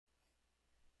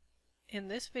In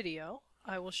this video,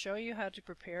 I will show you how to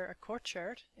prepare a court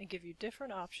chart and give you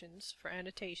different options for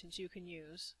annotations you can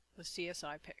use with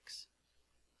CSIpix.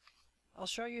 I'll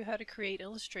show you how to create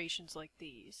illustrations like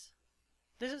these.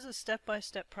 This is a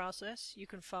step-by-step process you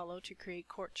can follow to create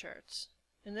court charts.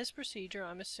 In this procedure,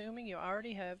 I'm assuming you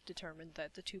already have determined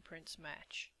that the two prints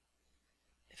match.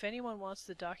 If anyone wants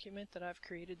the document that I've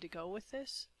created to go with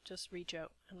this, just reach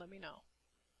out and let me know.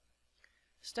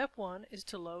 Step 1 is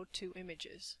to load two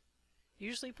images.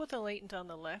 Usually put the latent on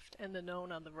the left and the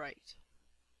known on the right.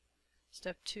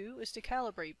 Step 2 is to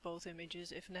calibrate both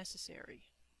images if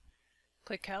necessary.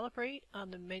 Click Calibrate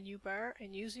on the menu bar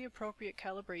and use the appropriate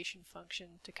calibration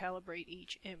function to calibrate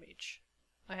each image.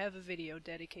 I have a video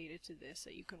dedicated to this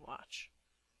that you can watch.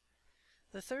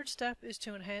 The third step is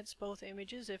to enhance both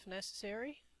images if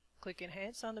necessary. Click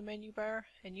Enhance on the menu bar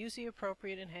and use the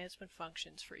appropriate enhancement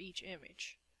functions for each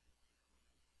image.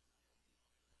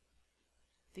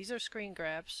 These are screen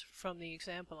grabs from the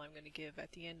example I'm going to give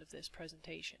at the end of this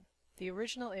presentation. The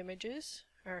original images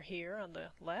are here on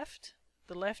the left.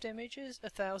 The left image is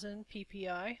 1000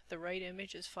 ppi, the right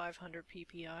image is 500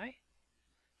 ppi.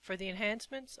 For the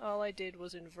enhancements, all I did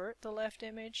was invert the left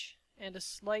image and a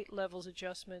slight levels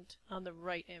adjustment on the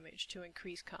right image to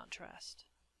increase contrast.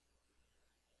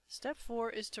 Step 4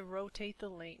 is to rotate the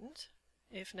latent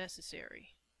if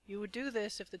necessary. You would do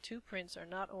this if the two prints are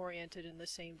not oriented in the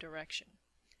same direction.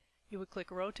 You would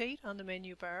click Rotate on the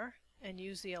menu bar and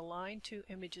use the Align Two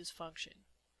Images function.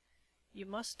 You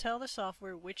must tell the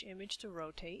software which image to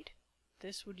rotate.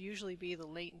 This would usually be the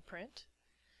latent print.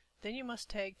 Then you must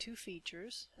tag two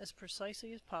features as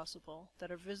precisely as possible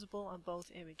that are visible on both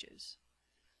images.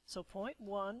 So point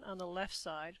 1 on the left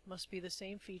side must be the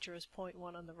same feature as point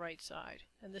 1 on the right side,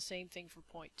 and the same thing for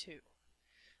point 2.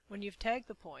 When you've tagged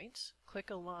the points, click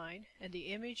Align and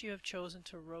the image you have chosen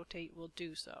to rotate will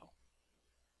do so.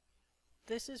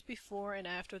 This is before and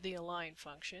after the Align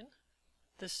function.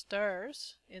 The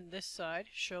stars in this side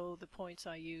show the points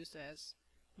I used as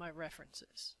my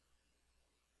references.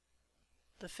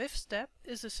 The fifth step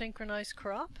is the Synchronize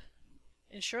Crop.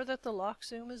 Ensure that the lock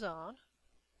zoom is on.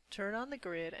 Turn on the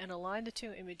grid and align the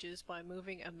two images by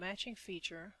moving a matching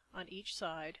feature on each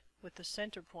side with the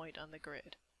center point on the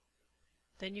grid.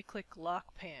 Then you click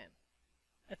Lock Pan.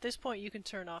 At this point you can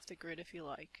turn off the grid if you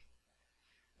like.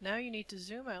 Now you need to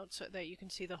zoom out so that you can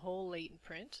see the whole latent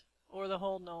print, or the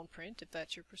whole known print if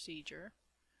that's your procedure.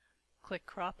 Click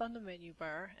Crop on the menu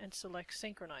bar and select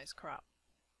Synchronize Crop.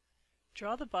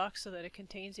 Draw the box so that it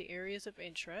contains the areas of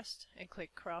interest and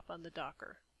click Crop on the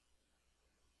Docker.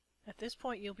 At this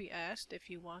point you'll be asked if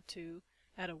you want to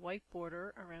add a white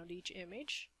border around each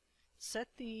image. Set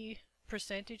the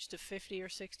percentage to 50 or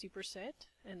 60%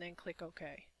 and then click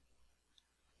OK.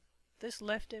 This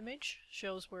left image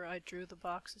shows where I drew the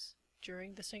boxes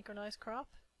during the Synchronize Crop,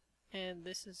 and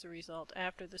this is the result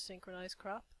after the Synchronize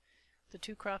Crop. The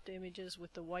two cropped images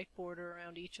with the white border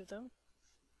around each of them.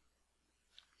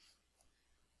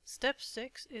 Step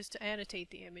 6 is to annotate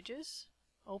the images.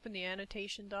 Open the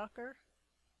Annotation Docker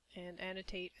and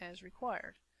annotate as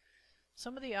required.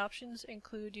 Some of the options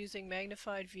include using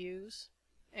magnified views,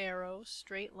 arrows,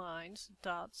 straight lines,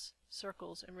 dots,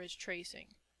 circles, and ridge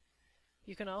tracing.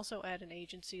 You can also add an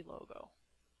agency logo.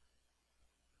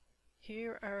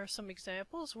 Here are some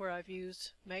examples where I've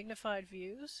used magnified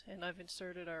views and I've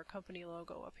inserted our company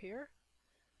logo up here.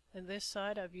 On this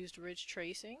side I've used ridge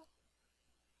tracing.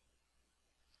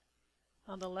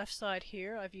 On the left side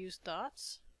here I've used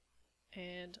dots,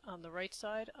 and on the right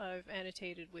side I've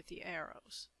annotated with the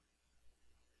arrows.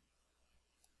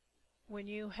 When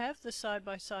you have the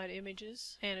side-by-side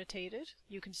images annotated,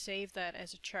 you can save that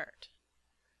as a chart.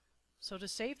 So to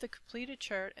save the completed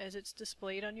chart as it's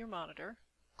displayed on your monitor,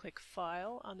 click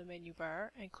File on the menu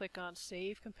bar and click on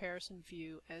Save Comparison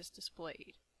View as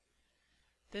Displayed.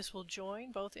 This will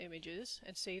join both images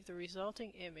and save the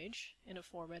resulting image in a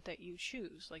format that you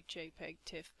choose, like JPEG,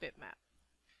 TIFF, bitmap.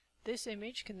 This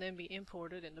image can then be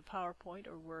imported into PowerPoint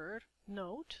or Word.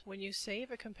 Note, when you save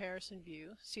a comparison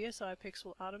view, CSIpix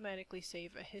will automatically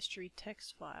save a history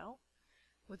text file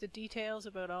with the details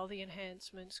about all the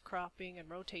enhancements, cropping, and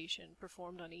rotation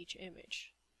performed on each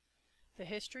image. The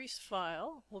histories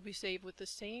file will be saved with the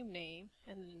same name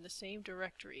and in the same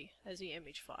directory as the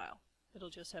image file. It'll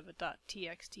just have a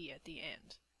 .txt at the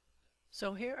end.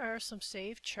 So here are some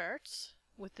saved charts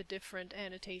with the different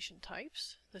annotation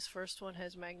types. This first one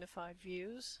has magnified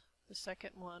views, the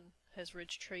second one has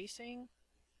ridge tracing,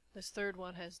 this third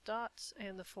one has dots,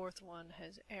 and the fourth one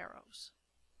has arrows.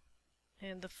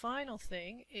 And the final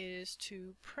thing is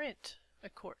to print a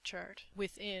court chart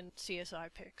within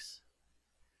CSIpix.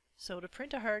 So to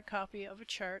print a hard copy of a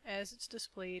chart as it's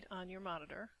displayed on your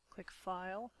monitor, click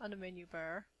File on the menu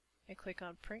bar and click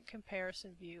on Print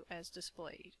Comparison View as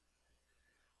displayed.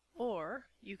 Or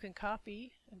you can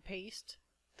copy and paste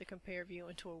the compare view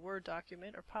into a Word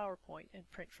document or PowerPoint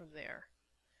and print from there.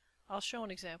 I'll show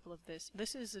an example of this.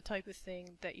 This is the type of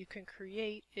thing that you can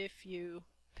create if you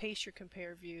paste your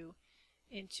compare view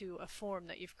into a form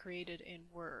that you've created in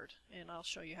Word, and I'll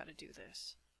show you how to do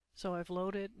this. So I've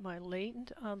loaded my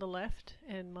latent on the left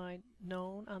and my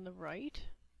known on the right.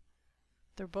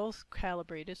 They're both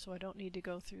calibrated, so I don't need to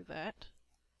go through that.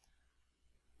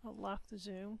 I'll lock the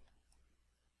zoom.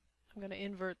 I'm going to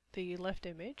invert the left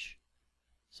image.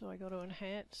 So I go to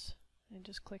Enhance and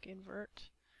just click Invert.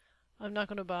 I'm not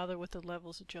going to bother with the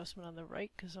levels adjustment on the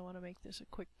right because I want to make this a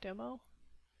quick demo.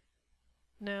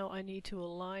 Now I need to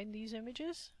align these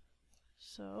images.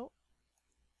 So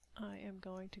I am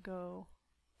going to go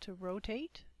to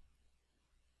Rotate,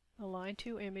 Align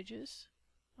two images.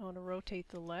 I want to rotate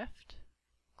the left.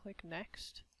 Click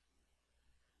Next.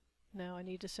 Now I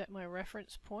need to set my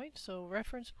reference point. So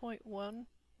reference point 1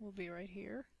 will be right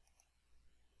here.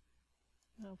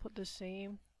 I'll put the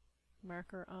same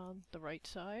marker on the right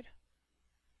side.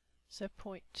 Set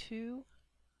point 2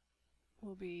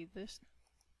 will be this.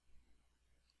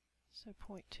 Set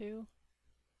point 2.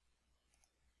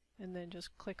 And then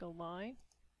just click Align.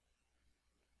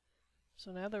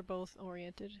 So now they're both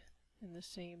oriented in the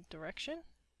same direction.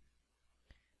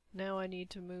 Now I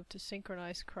need to move to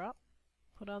Synchronize Crop,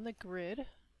 put on the grid,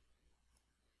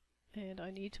 and I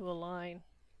need to align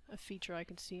a feature I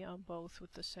can see on both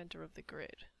with the center of the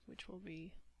grid, which will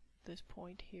be this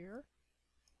point here.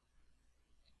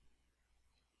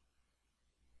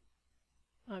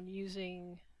 I'm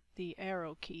using the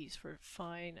arrow keys for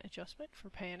fine adjustment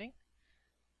for panning.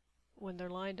 When they're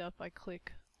lined up, I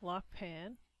click Lock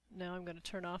Pan. Now I'm going to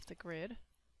turn off the grid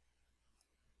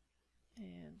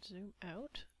and zoom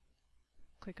out.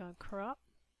 Click on Crop,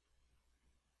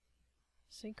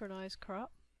 Synchronize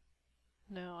Crop.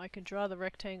 Now I can draw the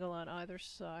rectangle on either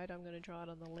side. I'm going to draw it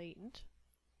on the latent.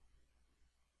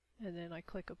 And then I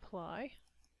click Apply.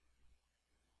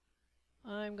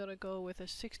 I'm going to go with a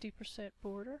 60%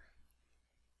 border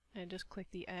and just click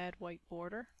the Add White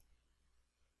Border.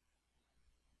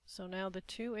 So now the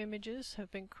two images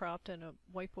have been cropped and a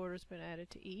white border has been added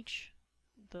to each.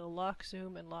 The Lock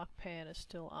Zoom and Lock Pan is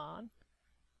still on.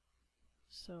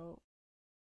 So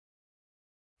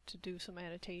to do some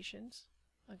annotations,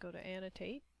 I go to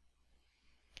Annotate.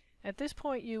 At this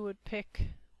point you would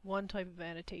pick one type of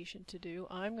annotation to do.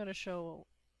 I'm going to show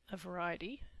a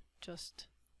variety just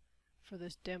for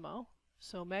this demo.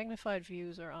 So magnified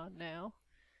views are on now.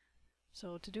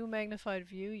 So to do magnified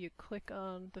view, you click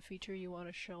on the feature you want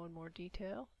to show in more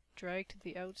detail, drag to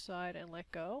the outside and let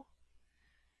go.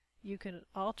 You can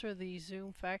alter the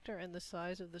zoom factor and the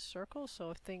size of the circle,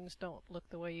 so if things don't look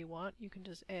the way you want, you can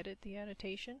just edit the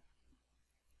annotation.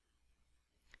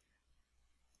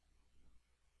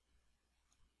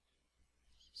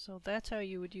 So that's how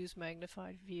you would use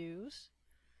magnified views.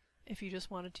 If you just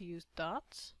wanted to use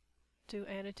dots to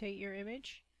annotate your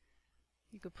image,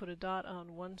 you could put a dot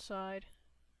on one side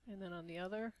and then on the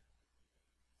other,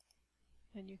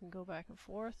 and you can go back and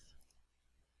forth.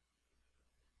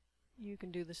 You can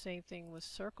do the same thing with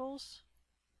circles.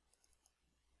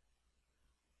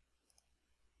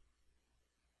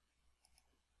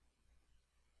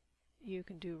 You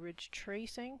can do ridge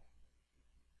tracing.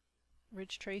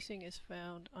 Ridge tracing is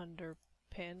found under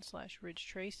Pen/Ridge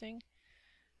Tracing.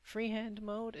 Freehand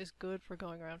mode is good for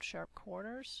going around sharp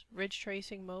corners. Ridge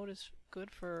tracing mode is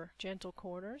good for gentle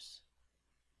corners.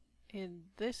 In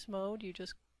this mode, you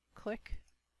just click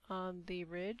on the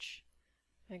ridge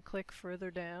and click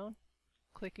further down.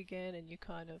 Click again and you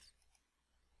kind of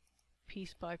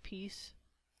piece by piece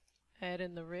add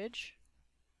in the ridge.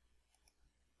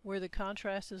 Where the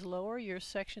contrast is lower, your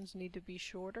sections need to be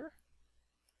shorter.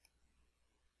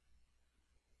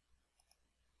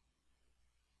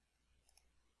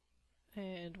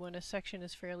 And when a section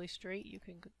is fairly straight, you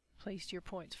can place your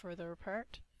points further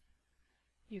apart.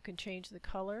 You can change the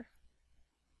color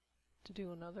to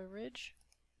do another ridge.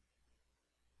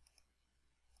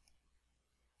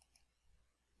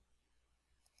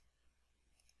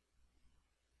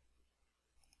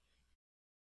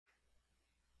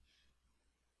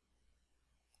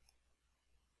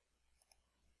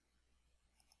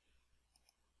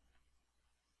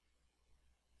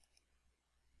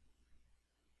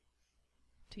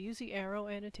 To use the arrow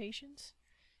annotations,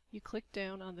 you click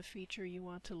down on the feature you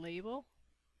want to label,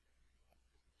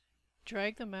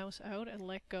 drag the mouse out and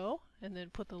let go, and then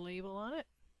put the label on it.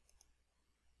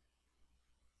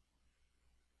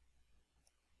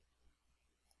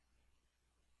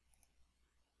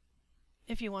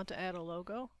 If you want to add a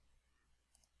logo,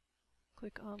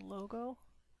 click on logo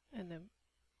and then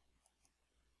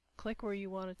click where you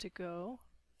want it to go.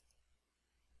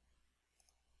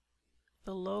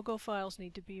 The logo files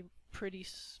need to be pretty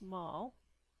small.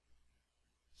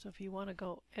 So if you want to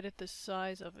go edit the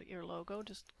size of your logo,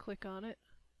 just click on it.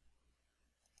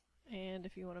 And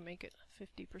if you want to make it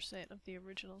 50% of the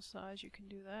original size, you can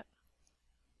do that.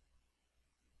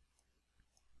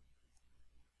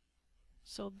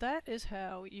 So that is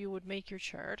how you would make your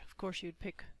chart. Of course, you'd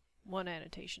pick one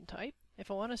annotation type. If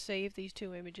I want to save these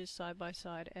two images side by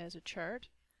side as a chart,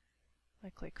 I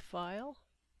click File,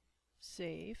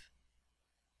 Save,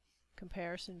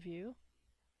 Comparison View,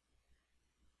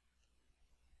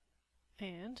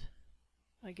 and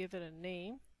I give it a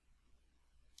name.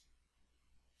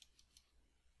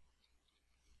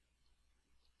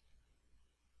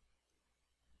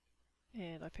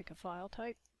 And I pick a file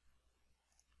type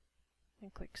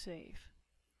and click Save.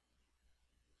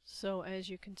 So as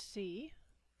you can see,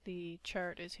 the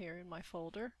chart is here in my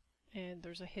folder and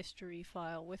there's a history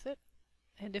file with it.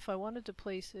 And if I wanted to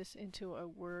place this into a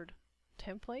Word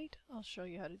template, I'll show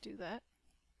you how to do that.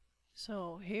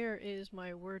 So here is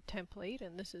my Word template,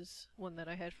 and this is one that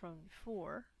I had from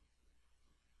before.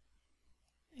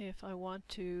 If I want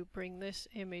to bring this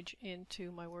image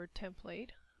into my Word template,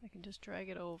 I can just drag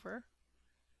it over.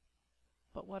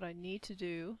 But what I need to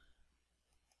do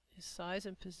is size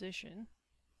and position.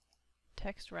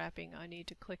 Text wrapping, I need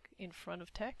to click in front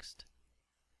of text,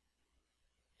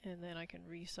 and then I can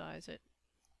resize it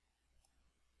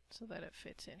so that it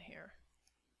fits in here.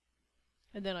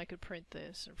 And then I could print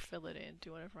this or fill it in,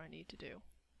 do whatever I need to do.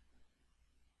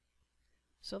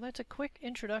 So that's a quick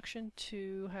introduction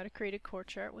to how to create a core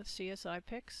chart with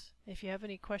CSIpix. If you have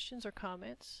any questions or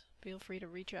comments, feel free to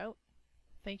reach out.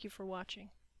 Thank you for watching.